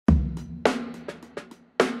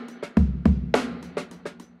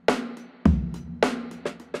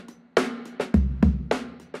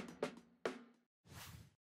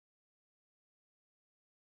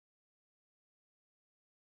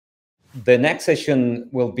The next session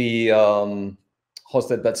will be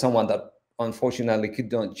hosted by someone that unfortunately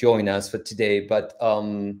could not join us for today, but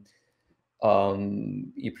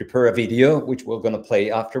you prepare a video which we're going to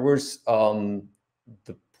play afterwards.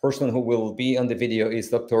 The person who will be on the video is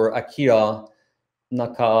Dr. Akira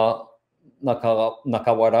Nakawara,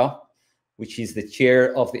 which is the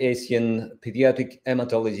chair of the Asian Pediatric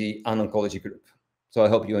Hematology and Oncology Group. So I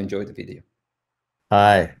hope you enjoy the video.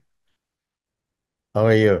 Hi, how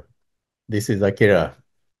are you? This is Akira.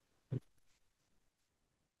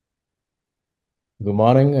 Good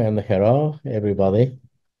morning and hello, everybody.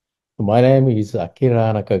 My name is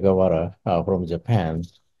Akira Nakagawara from Japan,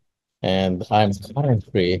 and I'm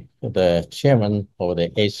currently the chairman of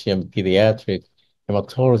the Asian Pediatric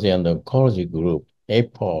Hematology and Oncology Group,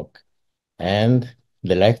 APHOG, and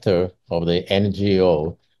director of the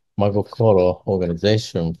NGO Magokoro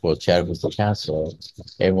Organization for Childhood Cancer,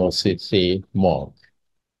 MOCC MOG.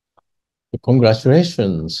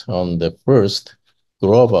 Congratulations on the first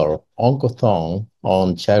global Oncothon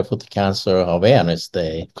on Childhood Cancer Awareness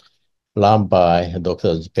Day, run by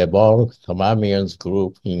Dr. Gebor Tamamian's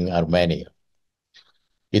group in Armenia.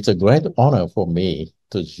 It's a great honor for me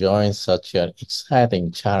to join such an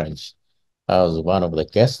exciting challenge as one of the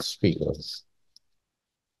guest speakers.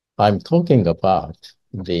 I'm talking about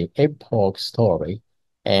the APHOG story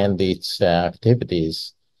and its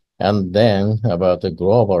activities, and then about the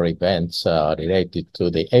global events related to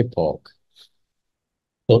the APHOG.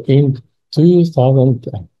 So in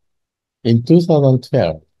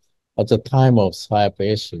 2012, at the time of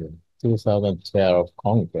CIPASIA 2012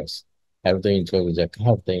 Congress held in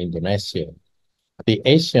Jakarta, Indonesia, the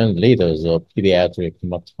Asian leaders of pediatric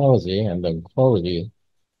hematology and oncology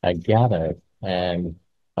gathered and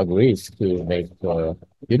agreed to make a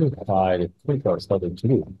unified clinical study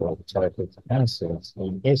group for childhood cancers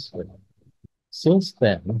in Asia. Since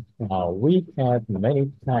then, we had many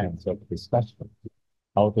times of discussion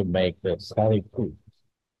how to make the study group.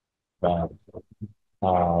 But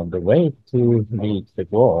the way to reach the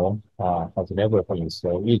goal has never been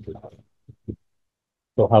so easy.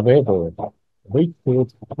 So, however, we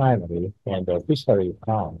could finally and officially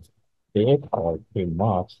found the effort in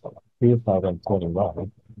March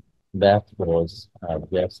 2021. That was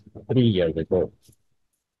just 3 years ago.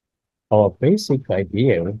 Our basic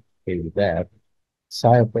idea is that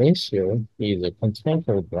CIPASIA is a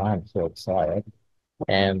contemporary branch of science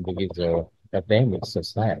and is an academic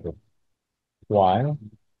society, while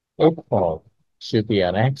APHOG should be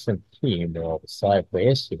an action team of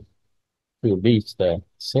CIPASIA to reach the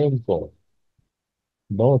same goal.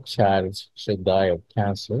 No child should die of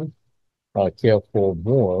cancer, care for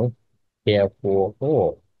more, care for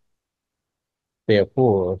all.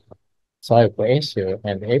 Therefore, CIPASIA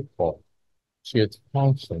and APHOG should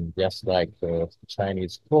function just like the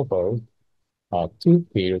Chinese proverb, two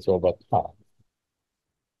fields of a cup.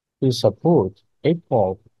 To support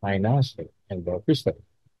APHOG financially and officially,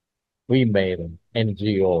 we made an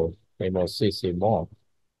NGO, MOCC MOG,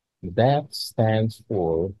 that stands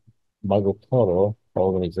for Magokoro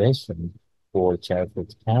Organization for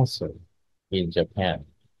Childhood Cancer in Japan.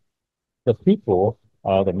 The people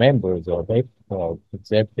are the members of APHOG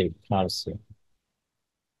Executive Council.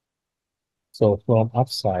 So from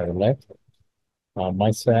upside left,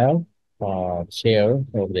 myself, chair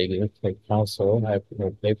of the Executive Council of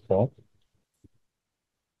APHOG,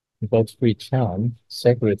 Godfrey Chan,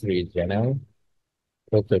 Secretary General,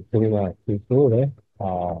 Dr. Purva Tripura,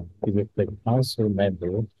 Executive Council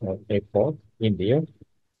member of APHOG, India,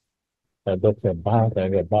 Dr. Bharat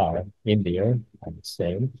Agabar, India, and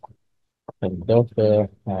same, and Dr.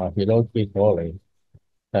 Hiroki Hori.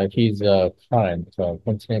 He's a current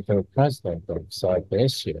continental president of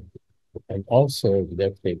CIPASIA and also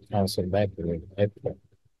Executive Council member of APHOG.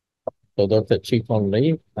 So Dr. Chifeng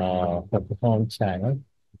Li, from China,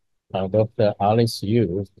 Dr. Alice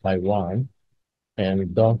Yu, Taiwan,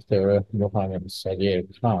 and Dr. Mohammed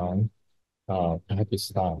Sajid Khan,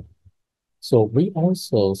 Pakistan. So we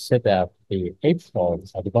also set up the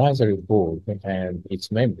APHOG Advisory Board and its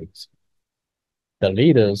members. The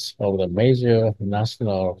leaders of the major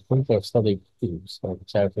national clinical study groups of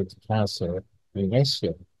childhood cancer in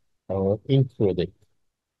Asia are included.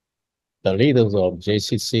 The leaders of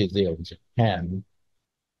JCCG of Japan,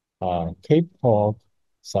 KPOG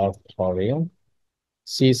South Korea,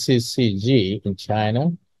 CCCG in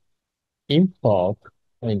China, IMPOG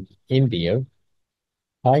in India,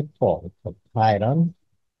 HIPOG of Thailand,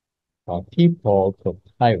 TPOG of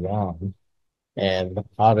Taiwan, and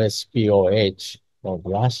RSPOH of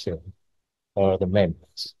Russia are the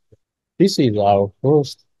members. This is our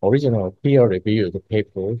first original peer-reviewed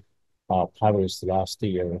paper published last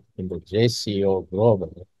year in the JCO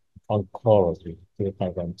Global Oncology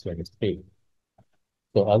 2023.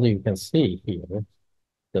 So as you can see here,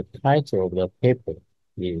 the title of the paper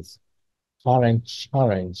is Current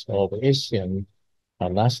Challenge of Asian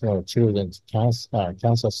National Children's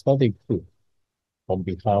Cancer Study Group on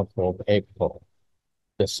behalf of APHOG.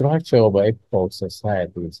 The structure of APHOG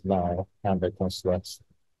Society is now under construction.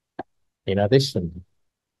 In addition,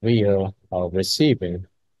 we are receiving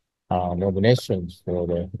nominations for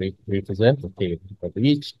the representative of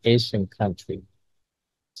each Asian country.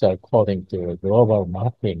 So according to the global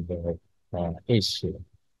mapping of Asia,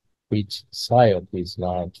 which SciOp is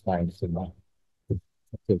now trying to map.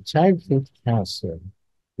 So childhood cancer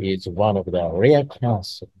is one of the rare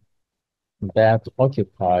cancers that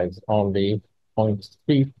occupies only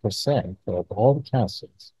 0.3% of all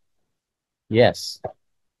cancers. Yes,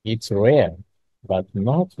 it's rare, but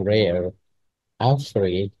not rare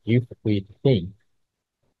actually if we think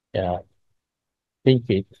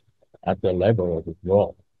it at the level of the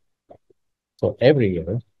world. So every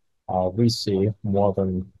year, we see more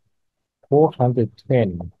than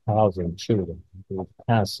 420,000 children with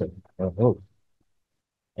cancer alone,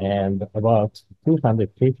 and about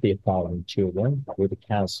 250,000 children with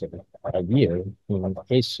cancer a year in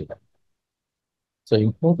Asia. So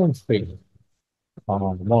importantly,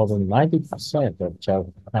 more than 90% of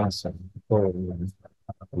child cancer occur in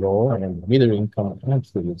low and middle income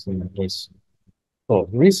countries in Asia. So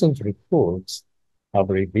recent reports have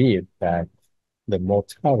revealed that the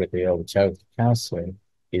mortality of child cancer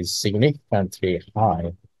is significantly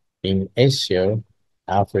high in Asia,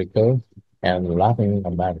 Africa, and Latin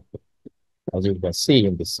America, as you can see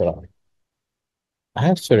in the slide.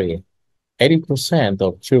 Actually, 80%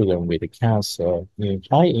 of children with cancer in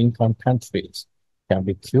high-income countries can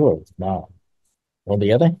be cured now. On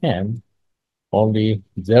the other hand, only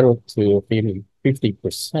 0 to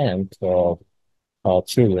 50% of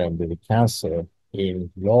children with cancer in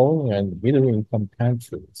low and middle-income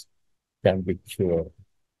countries can be cured.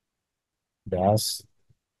 Thus,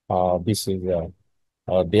 there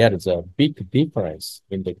is a big difference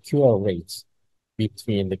in the cure rates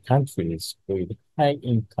between the countries with high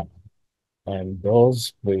income and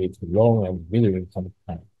those with low and middle income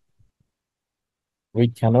countries. We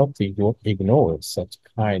cannot ignore such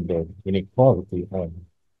kind of inequality.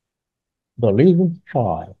 The reason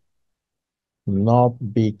why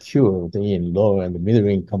not be cured in low and middle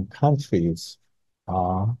income countries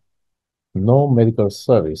are no medical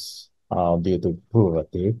service due to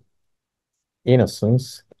poverty,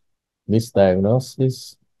 innocence,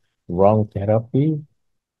 misdiagnosis, wrong therapy,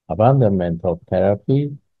 abandonment of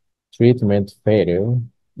therapy, treatment failure,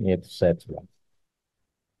 etc.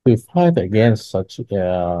 To fight against such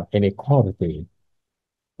inequality,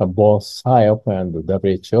 both SciOp and the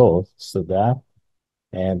WHO stood up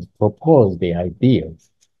and proposed the idea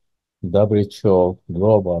WHO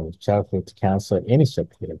Global Childhood Cancer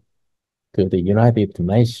Initiative to the United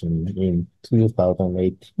Nations in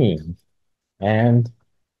 2018, and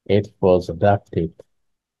it was adopted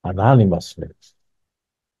anonymously.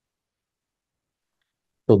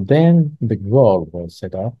 So then the goal was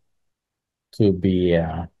set up to be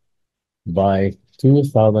by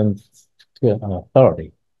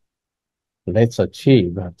 2030, let's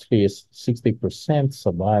achieve at least 60%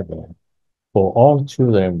 survival for all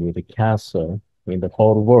children with cancer in the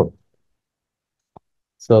whole world.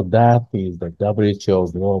 So that is the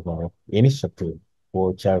WHO Global Initiative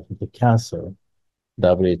for Childhood Cancer,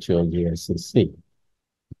 WHO GSCC.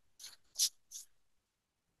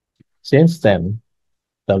 Since then,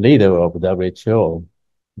 the leader of WHO,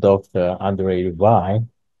 Dr. Andre Levi,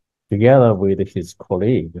 together with his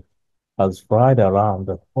colleague, has flied around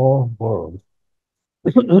the whole world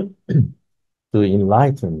to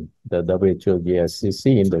enlighten the WHO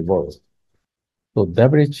GSCC in the world. So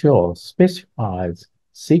WHO specifies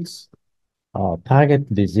 6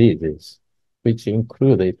 target diseases, which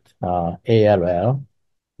included ALL,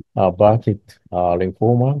 Burkitt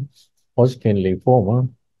lymphoma, Hodgkin lymphoma,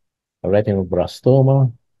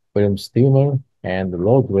 retinoblastoma, Wilms tumor, and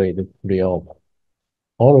low-grade glioma,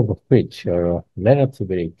 all of which are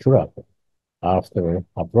relatively curable after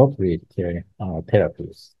appropriate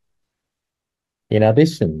therapies. In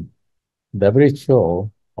addition,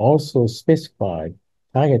 WHO also specified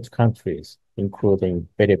target countries, including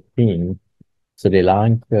Philippines, Sri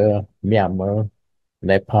Lanka, Myanmar,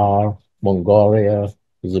 Nepal, Mongolia,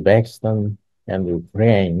 Uzbekistan, and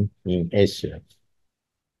Ukraine in Asia.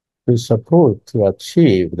 To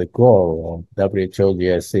achieve the goal of WHO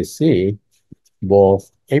GSCC,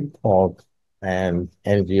 both APHOG and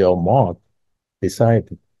NGO MOD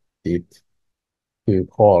decided to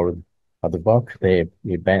hold advocacy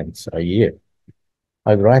events a year.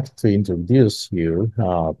 I'd like to introduce you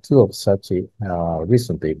two of such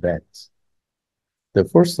recent events. The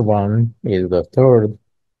first one is the third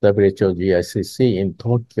WHO GICC in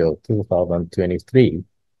Tokyo 2023,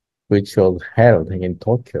 which was held in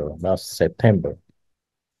Tokyo last September.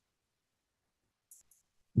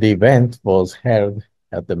 The event was held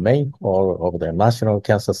at the main hall of the National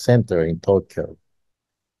Cancer Center in Tokyo.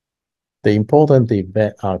 The important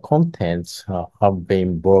event contents have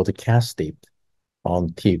been broadcasted on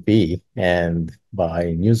TV and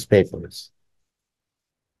by newspapers.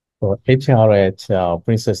 So HRH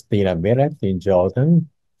Princess Dina Miret in Jordan,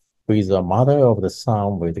 who is the mother of the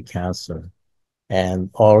son with cancer,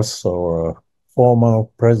 and also former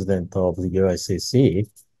president of the UICC,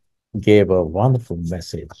 gave a wonderful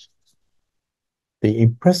message. The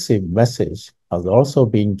impressive message has also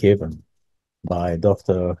been given by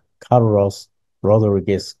Dr. Carlos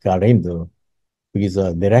Rodriguez Galindo, who is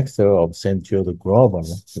a director of St. Jude Global,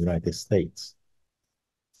 United States.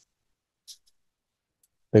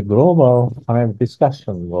 The global panel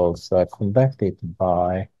discussion was conducted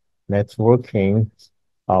by networking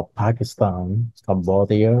of Pakistan,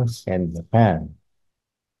 Cambodia, and Japan.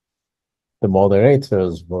 The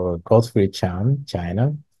moderators were Godfrey Chan,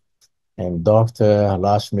 China, and Dr.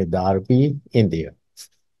 Rashmi Darby, India.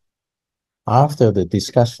 After the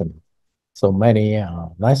discussion, so many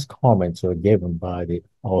nice comments were given by the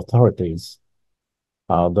authorities.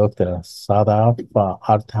 Dr. Sadaf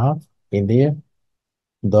Artaf, India,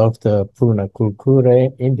 Dr. Puna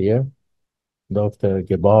Kurkure, India, Dr.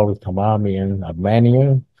 Gabor Tamamian,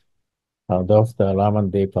 Armenia, Dr.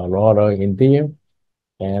 Ramandeep Arora, India,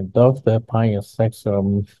 and Dr. Panya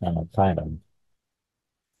Sexram, Thailand.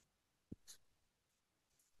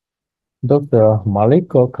 Dr.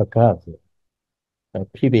 Mariko Kakazu, a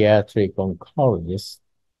pediatric oncologist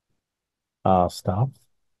staff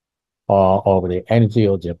of the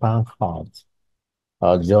NGO Japan Heart,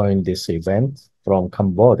 joined this event from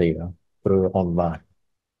Cambodia through online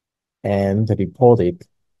and reported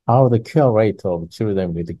how the cure rate of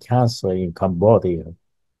children with cancer in Cambodia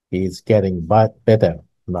is getting better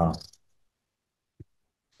now.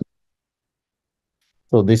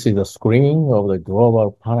 So this is a screening of the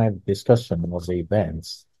global panel discussion of the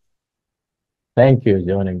events. Thank you for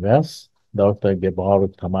joining us, Dr. Gabor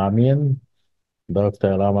Tamamian,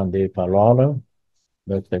 Dr. Ramandeep Arora,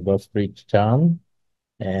 Dr. Godfrey Chan,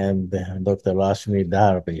 and Dr. Rashmi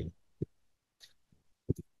Darby.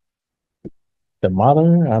 The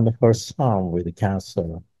mother and her son with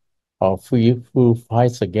cancer, who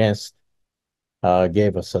fights against,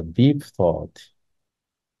 gave us a deep thought.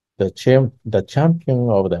 The champion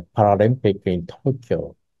of the Paralympic in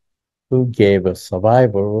Tokyo, who gave a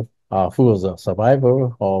survivor, who was a survivor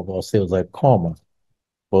of osteosarcoma,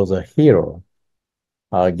 was a hero,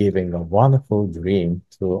 giving a wonderful dream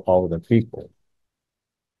to all the people.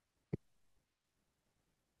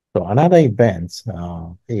 So another event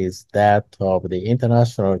is that of the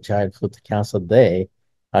International Childhood Cancer Day,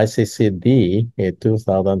 ICCD in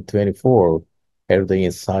 2024, held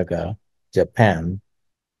in Saga, Japan,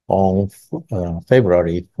 on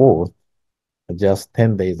February 4th, just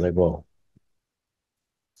 10 days ago.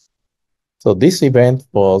 So this event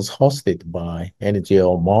was hosted by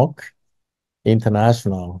NGO MOC,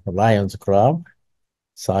 International Lions Club,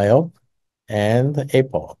 PSYOP, and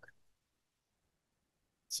APHOG.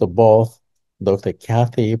 So both Dr.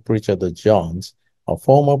 Kathy Pritchard-Jones, a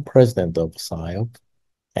former president of PSYOP,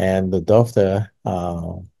 and Dr.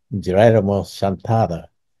 Gerardo Chantada,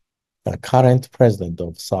 the current president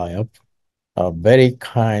of PSYOP, are very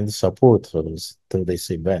kind supporters to this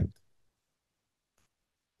event.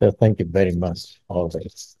 So thank you very much,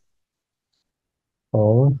 always.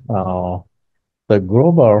 So the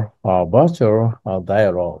global virtual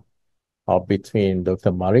dialogue between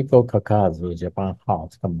Dr. Mariko Kakazu, Japan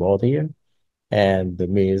Heart, Cambodia, and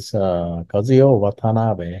Ms. Kazuyo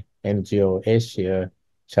Watanabe, NGO Asia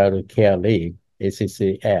Child Care League,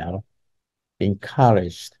 ACCL,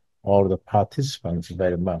 encouraged all the participants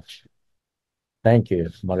very much. Thank you,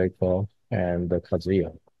 Mariko and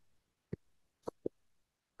Kazuyo.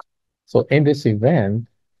 So in this event,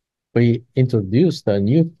 we introduced a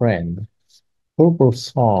new friend, Purple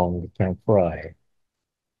Song Can Fly,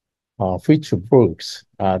 which works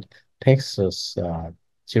at Texas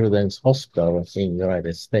Children's Hospital in the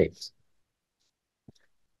United States.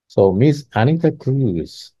 So Ms. Anita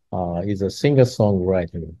Cruz is a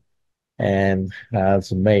singer-songwriter and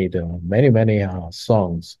has made many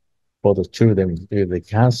songs for the children with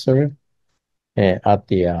cancer at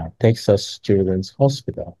the Texas Children's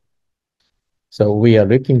Hospital. So we are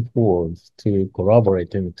looking forward to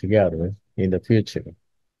collaborating together in the future.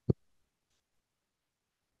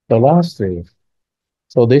 So lastly,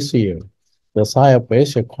 so this year, the SciAp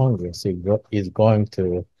Asia Congress is going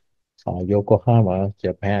to Yokohama,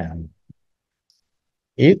 Japan.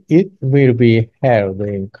 It will be held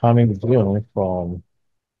in coming June from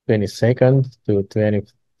 22nd to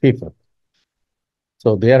 25th.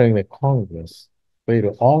 So during the Congress, we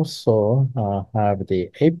will also have the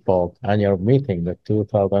APHOG annual meeting, the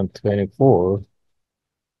 2024,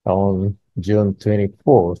 on June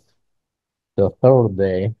 24th, the third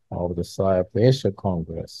day of the SciAp Asia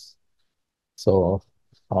Congress. So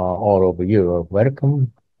all of you are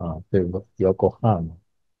welcome to Yokohama.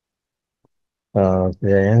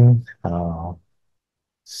 Then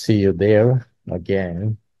see you there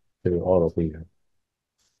again to all of you.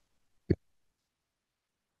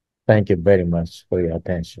 Thank you very much for your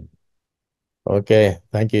attention. Okay,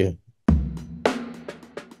 thank you.